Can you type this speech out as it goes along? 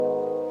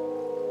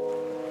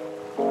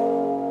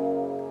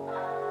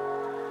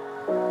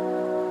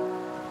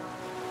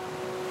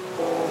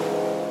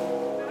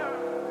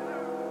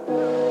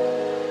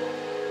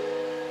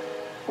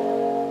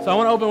So I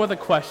want to open with a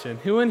question.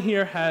 Who in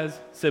here has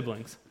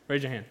siblings?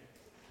 Raise your hand.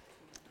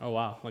 Oh,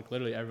 wow. Like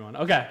literally everyone.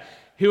 Okay.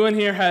 Who in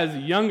here has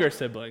younger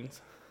siblings?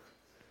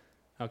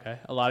 Okay.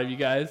 A lot of you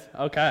guys.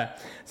 Okay.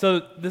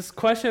 So this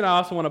question I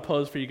also want to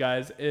pose for you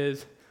guys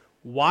is,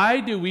 why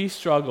do we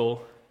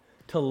struggle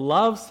to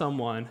love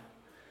someone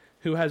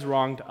who has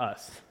wronged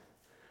us?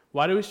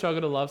 Why do we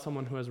struggle to love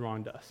someone who has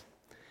wronged us?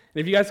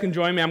 And if you guys can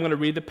join me, I'm going to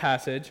read the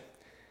passage.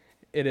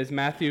 It is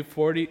Matthew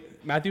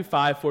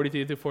 5,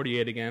 43 through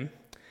 48 again.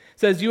 It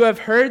says, "You have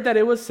heard that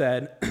it was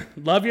said,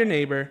 love your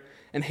neighbor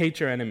and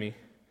hate your enemy.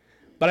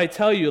 But I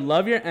tell you,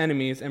 love your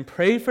enemies and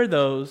pray for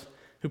those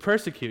who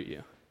persecute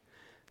you,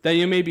 that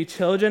you may be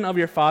children of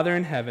your Father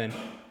in heaven.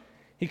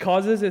 He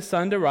causes his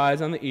sun to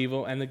rise on the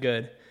evil and the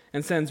good,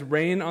 and sends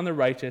rain on the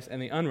righteous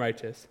and the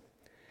unrighteous.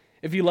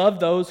 If you love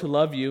those who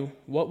love you,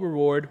 what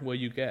reward will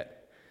you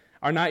get?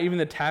 Are not even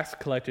the tax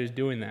collectors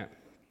doing that?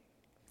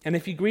 And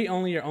if you greet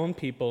only your own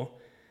people,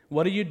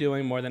 what are you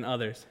doing more than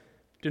others?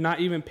 Do not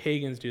even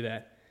pagans do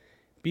that?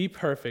 Be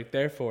perfect,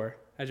 therefore,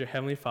 as your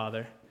heavenly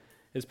Father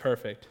is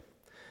perfect."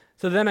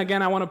 So then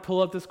again, I want to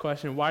pull up this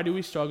question: why do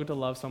we struggle to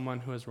love someone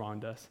who has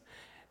wronged us?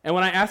 And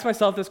when I asked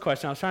myself this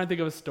question, I was trying to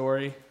think of a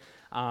story,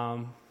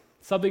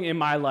 something in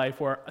my life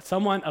where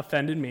someone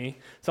offended me,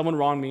 someone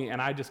wronged me, and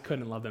I just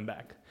couldn't love them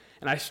back.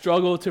 And I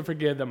struggled to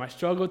forgive them. I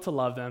struggled to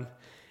love them.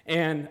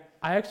 And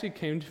I actually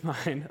came to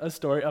mind a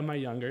story of my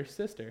younger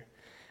sister.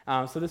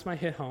 So this might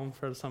hit home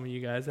for some of you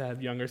guys that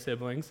have younger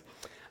siblings.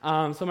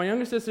 So my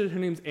younger sister, her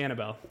name's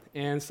Annabelle.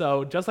 And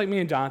so just like me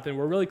and Jonathan,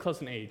 we're really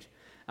close in age.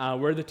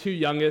 We're the two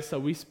youngest, so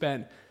we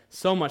spent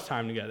so much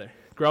time together.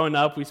 Growing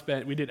up, we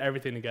did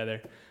everything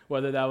together.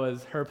 Whether that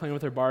was her playing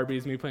with her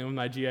Barbies, me playing with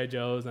my G.I.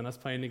 Joes, and us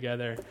playing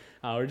together,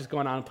 or just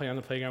going out and playing on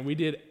the playground. We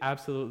did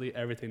absolutely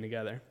everything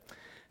together.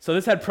 So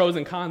this had pros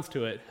and cons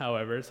to it,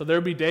 however. So there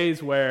would be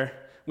days where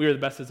we were the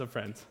bestest of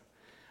friends.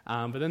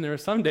 But then there were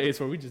some days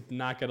where we just did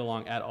not get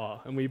along at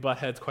all, and we butt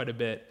heads quite a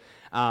bit.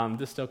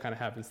 This still kind of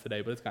happens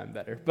today, but it's gotten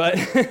better. But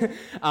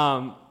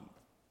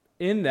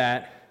in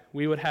that,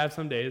 we would have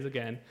some days,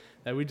 again,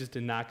 that we just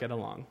did not get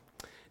along.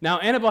 Now,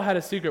 Annabelle had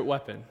a secret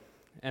weapon,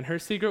 and her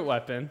secret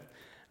weapon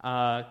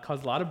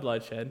caused a lot of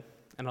bloodshed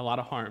and a lot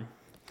of harm.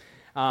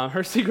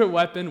 Her secret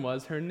weapon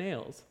was her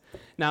nails.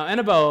 Now,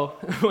 Annabelle,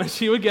 when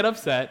she would get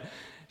upset,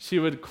 she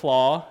would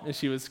claw and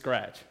she would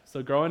scratch.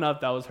 So growing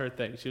up, that was her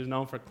thing. She was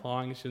known for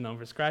clawing and she was known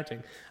for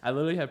scratching. I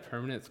literally have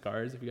permanent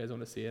scars, if you guys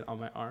want to see it, on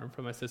my arm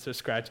from my sister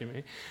scratching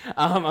me.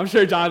 I'm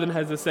sure Jonathan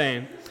has the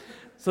same.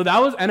 So that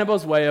was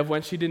Annabelle's way of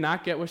when she did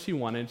not get what she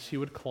wanted, she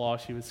would claw,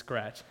 she would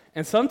scratch.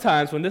 And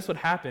sometimes when this would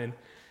happen,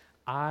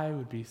 I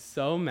would be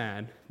so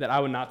mad that I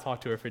would not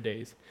talk to her for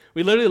days.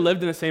 We literally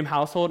lived in the same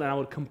household, and I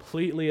would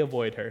completely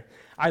avoid her.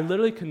 I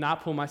literally could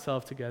not pull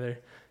myself together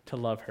to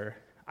love her.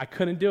 I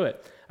couldn't do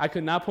it. I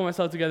could not pull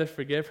myself together to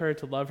forgive her,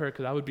 to love her,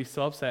 because I would be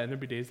so upset, and there'd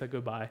be days that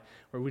go by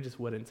where we just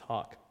wouldn't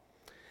talk.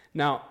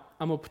 Now,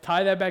 I'm going to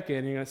tie that back in,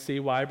 and you're going to see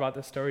why I brought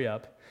this story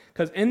up.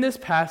 Because in this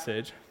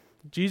passage,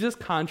 Jesus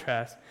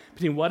contrasts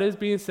between what is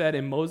being said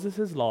in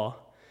Moses' law,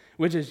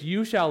 which is,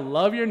 you shall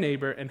love your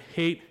neighbor and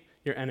hate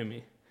your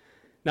enemy.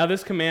 Now,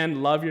 this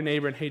command, love your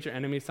neighbor and hate your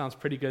enemy, sounds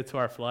pretty good to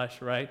our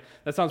flesh, right?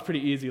 That sounds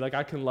pretty easy. Like,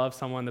 I can love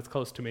someone that's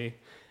close to me,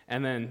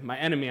 and then my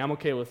enemy, I'm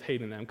okay with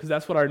hating them, because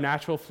that's what our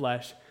natural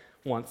flesh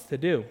wants to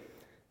do.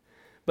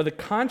 But the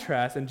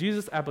contrast and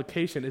Jesus'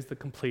 application is the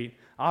complete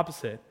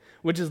opposite,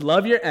 which is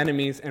love your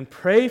enemies and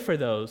pray for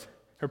those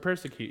who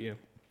persecute you.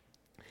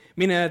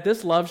 Meaning that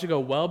this love should go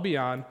well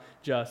beyond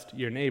just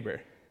your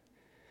neighbor,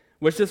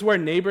 which this word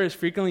neighbor is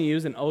frequently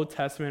used in Old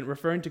Testament,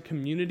 referring to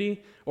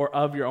community or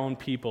of your own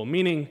people,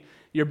 meaning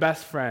your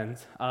best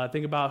friends.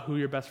 Think about who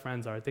your best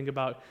friends are. Think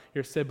about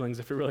your siblings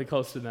if you're really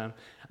close to them.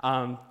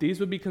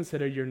 These would be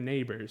considered your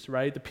neighbors,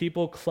 right? The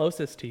people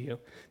closest to you.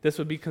 This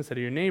would be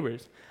considered your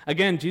neighbors.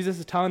 Again, Jesus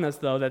is telling us,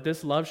 though, that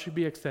this love should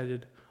be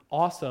extended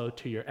also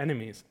to your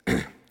enemies.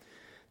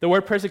 The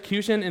word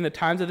persecution in the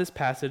times of this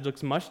passage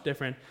looks much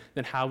different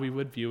than how we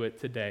would view it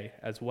today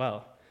as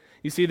well.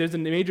 You see, there's a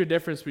major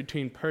difference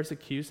between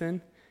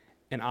persecution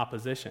and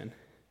opposition.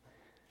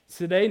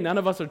 Today, none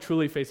of us are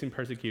truly facing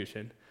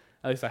persecution.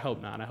 At least I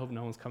hope not. I hope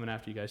no one's coming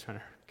after you guys trying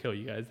to kill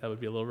you guys. That would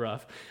be a little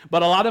rough.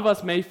 But a lot of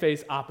us may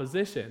face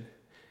opposition.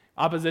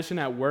 Opposition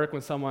at work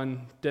when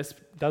someone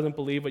doesn't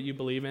believe what you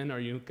believe in, or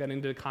you get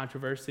into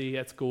controversy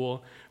at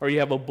school, or you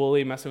have a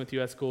bully messing with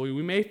you at school.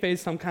 We may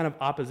face some kind of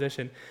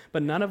opposition,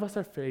 but none of us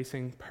are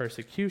facing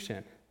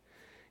persecution.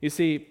 You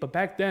see, but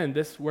back then,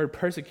 this word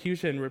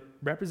persecution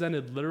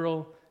represented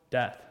literal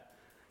death.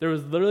 There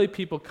was literally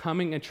people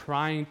coming and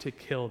trying to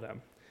kill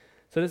them.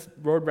 So this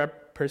word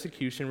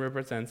persecution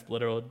represents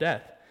literal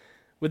death.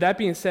 With that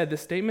being said, the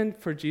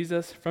statement from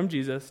Jesus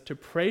to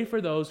pray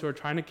for those who are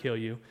trying to kill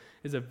you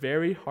is a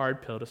very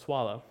hard pill to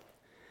swallow.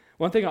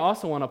 One thing I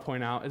also want to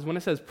point out is when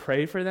it says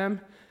pray for them,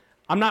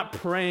 I'm not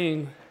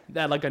praying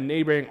that like a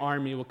neighboring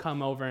army will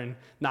come over and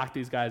knock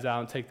these guys out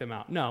and take them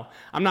out. No,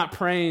 I'm not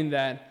praying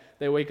that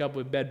they wake up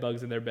with bed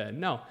bugs in their bed.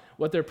 No,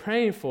 what they're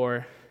praying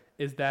for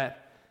is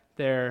that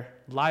their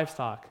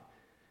livestock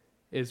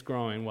is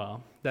growing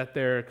well, that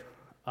their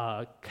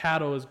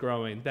cattle is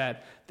growing,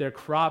 that their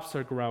crops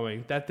are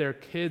growing, that their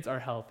kids are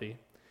healthy.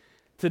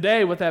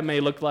 Today, what that may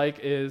look like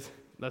is,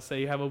 let's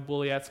say you have a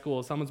bully at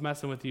school, someone's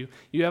messing with you,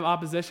 you have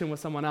opposition with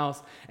someone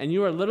else, and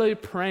you are literally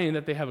praying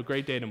that they have a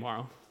great day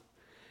tomorrow.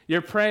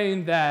 You're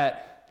praying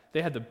that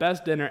they had the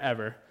best dinner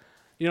ever.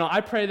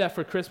 I pray that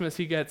for Christmas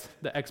he gets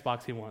the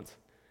Xbox he wants.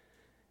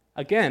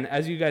 Again,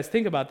 as you guys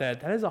think about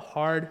that, that is a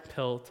hard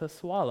pill to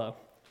swallow.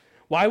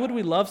 Why would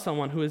we love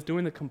someone who is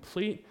doing the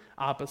complete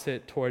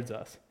opposite towards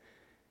us?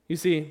 You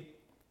see,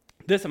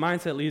 this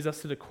mindset leads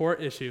us to the core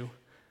issue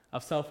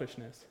of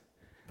selfishness,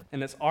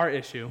 and it's our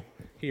issue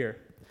here.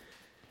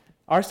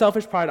 Our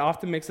selfish pride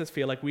often makes us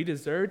feel like we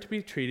deserve to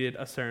be treated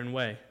a certain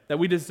way, that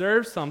we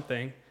deserve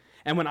something,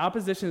 and when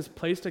opposition is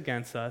placed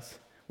against us,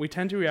 we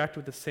tend to react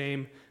with the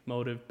same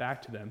motive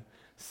back to them,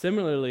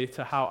 similarly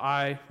to how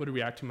I would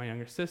react to my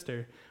younger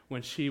sister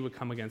when she would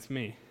come against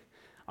me.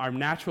 Our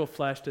natural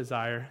flesh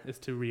desire is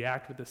to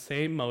react with the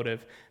same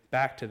motive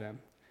back to them.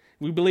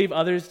 We believe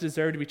others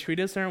deserve to be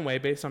treated a certain way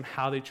based on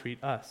how they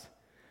treat us.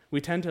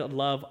 We tend to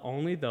love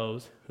only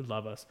those who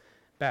love us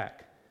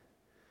back.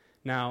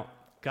 Now,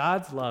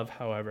 God's love,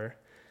 however,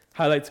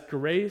 highlights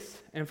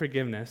grace and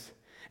forgiveness,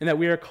 and that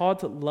we are called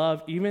to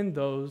love even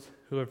those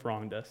who have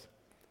wronged us.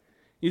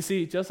 You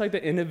see, just like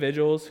the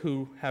individuals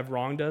who have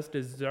wronged us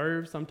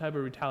deserve some type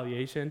of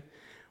retaliation,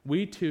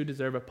 we too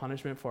deserve a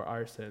punishment for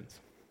our sins.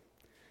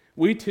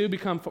 We too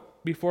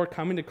before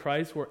coming to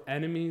Christ, were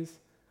enemies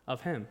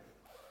of Him.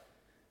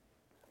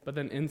 But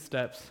then in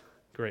steps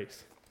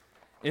grace.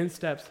 In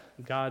steps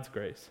God's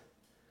grace.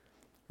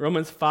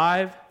 Romans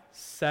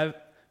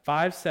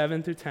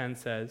 5:7-10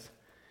 says,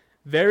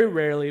 "Very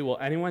rarely will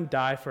anyone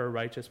die for a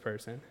righteous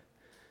person,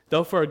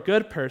 though for a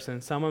good person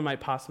someone might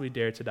possibly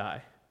dare to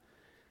die.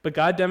 But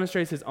God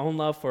demonstrates His own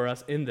love for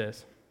us in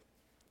this: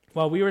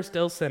 while we were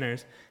still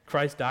sinners,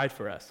 Christ died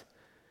for us.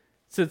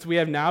 Since we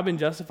have now been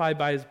justified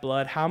by His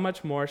blood, how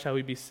much more shall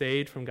we be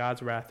saved from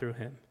God's wrath through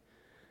Him?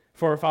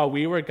 For if while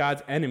we were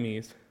God's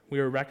enemies, we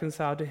were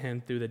reconciled to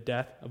Him through the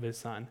death of His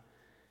Son,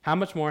 how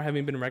much more,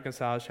 having been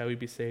reconciled, shall we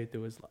be saved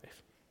through His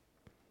life?"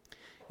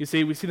 You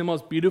see, we see the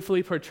most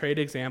beautifully portrayed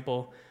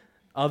example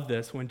of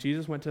this when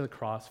Jesus went to the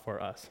cross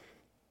for us.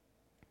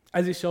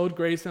 As He showed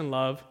grace and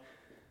love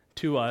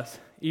to us,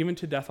 even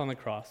to death on the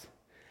cross.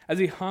 As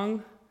He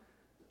hung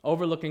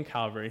overlooking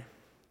Calvary,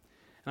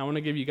 and I want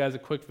to give you guys a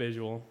quick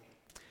visual.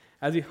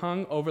 As He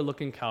hung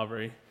overlooking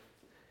Calvary,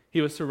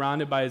 He was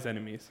surrounded by His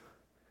enemies.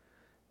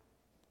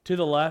 To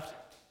the left,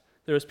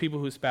 there was people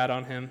who spat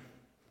on Him,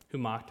 who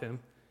mocked Him.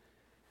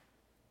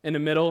 In the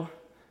middle,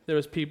 there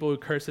was people who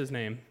cursed His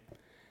name,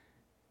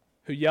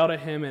 who yelled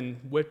at Him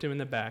and whipped Him in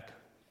the back.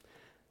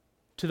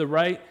 To the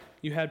right,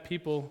 you had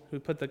people who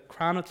put the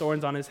crown of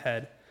thorns on His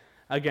head,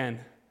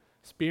 again,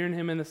 spearing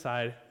Him in the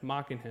side,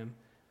 mocking Him.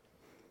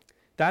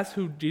 That's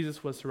who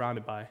Jesus was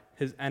surrounded by,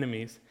 His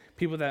enemies,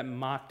 people that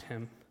mocked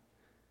Him.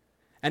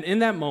 And in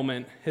that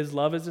moment, His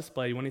love is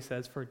displayed when He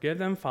says, "Forgive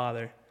them,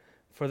 Father,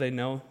 for they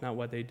know not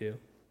what they do."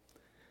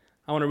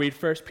 I want to read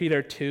 1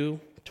 Peter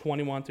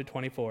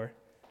 2:21-24.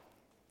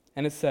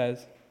 And it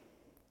says,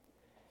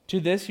 "To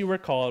this you were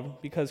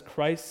called, because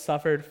Christ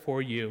suffered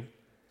for you,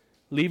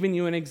 leaving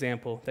you an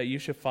example that you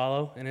should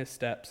follow in His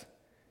steps.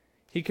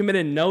 He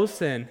committed no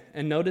sin,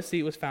 and no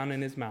deceit was found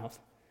in His mouth.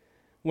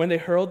 When they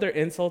hurled their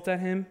insults at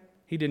Him,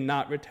 He did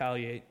not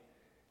retaliate.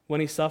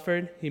 When He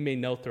suffered, He made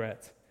no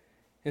threats.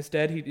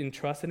 Instead, He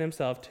entrusted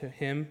Himself to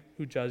Him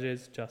who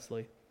judges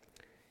justly.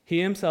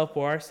 He Himself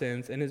bore our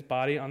sins in His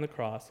body on the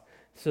cross,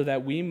 so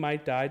that we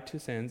might die to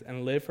sins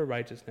and live for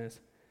righteousness.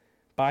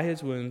 By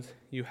His wounds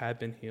you have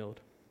been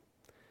healed."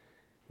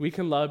 We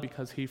can love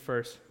because He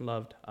first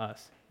loved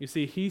us. You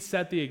see, He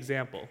set the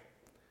example.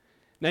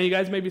 Now you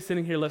guys may be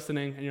sitting here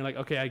listening, and you're like,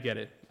 okay, I get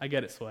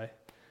it, Sway.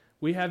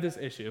 We have this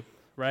issue,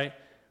 right?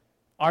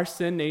 Our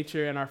sin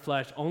nature and our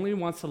flesh only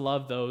wants to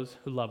love those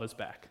who love us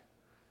back.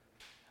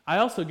 I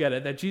also get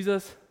it that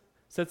Jesus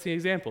sets the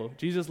example.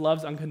 Jesus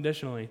loves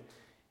unconditionally,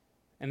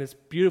 and it's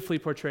beautifully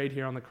portrayed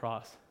here on the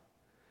cross.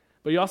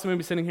 But you also may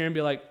be sitting here and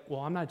be like,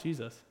 well, I'm not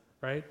Jesus,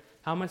 right?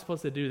 How am I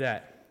supposed to do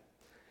that?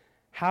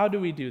 How do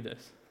we do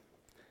this?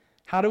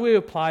 How do we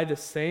apply the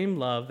same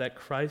love that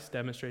Christ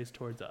demonstrates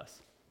towards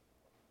us?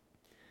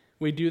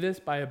 We do this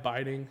by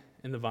abiding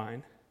in the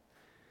vine.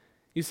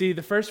 You see,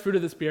 the first fruit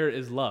of the Spirit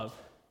is love.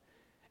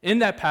 In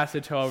that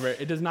passage, however,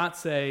 it does not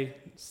say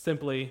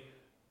simply,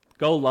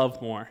 go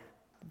love more,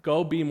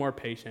 go be more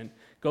patient,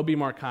 go be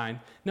more kind.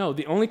 No,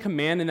 the only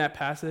command in that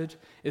passage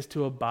is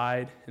to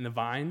abide in the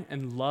vine,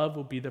 and love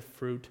will be the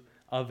fruit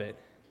of it.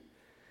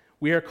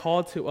 We are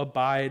called to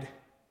abide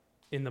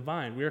in the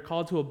vine. We are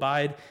called to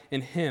abide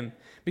in Him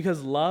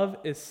because love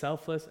is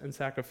selfless and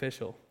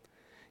sacrificial.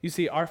 You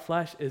see, our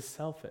flesh is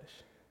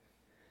selfish.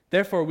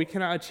 Therefore, we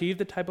cannot achieve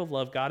the type of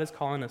love God is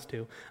calling us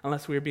to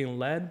unless we are being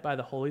led by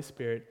the Holy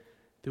Spirit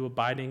through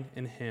abiding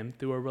in Him,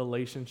 through a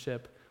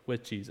relationship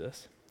with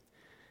Jesus.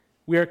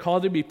 We are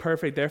called to be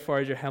perfect, therefore,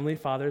 as your Heavenly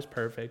Father is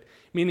perfect,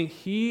 meaning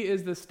He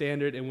is the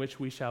standard in which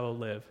we shall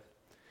live.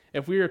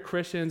 If we are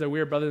Christians or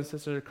we are brothers and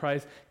sisters of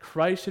Christ,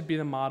 Christ should be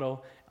the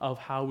model of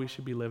how we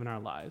should be living our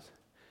lives.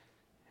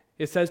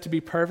 It says to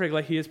be perfect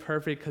like he is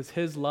perfect because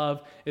his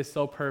love is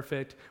so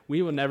perfect.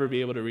 We will never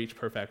be able to reach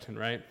perfection,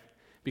 right?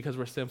 Because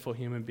we're sinful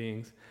human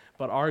beings.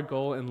 But our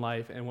goal in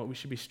life and what we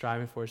should be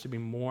striving for is to be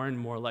more and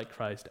more like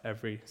Christ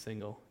every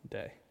single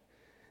day.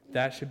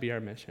 That should be our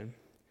mission.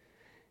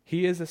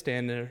 He is the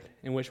standard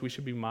in which we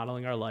should be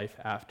modeling our life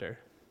after.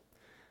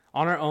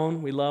 On our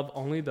own, we love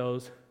only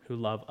those who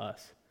love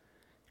us.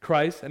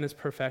 Christ and his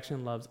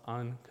perfection loves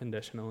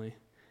unconditionally.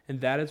 And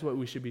that is what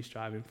we should be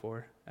striving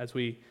for as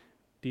we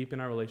deepen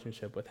our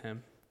relationship with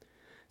him.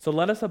 So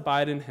let us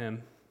abide in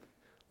him.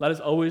 Let us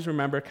always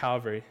remember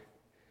Calvary,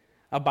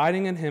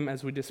 abiding in him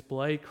as we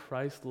display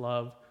Christ's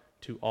love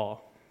to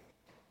all.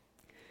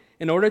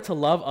 In order to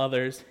love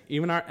others,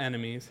 even our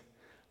enemies,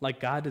 like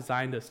God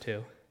designed us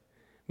to,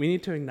 we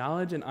need to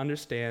acknowledge and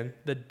understand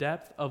the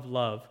depth of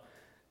love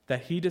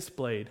that he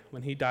displayed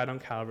when he died on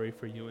Calvary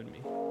for you and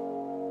me.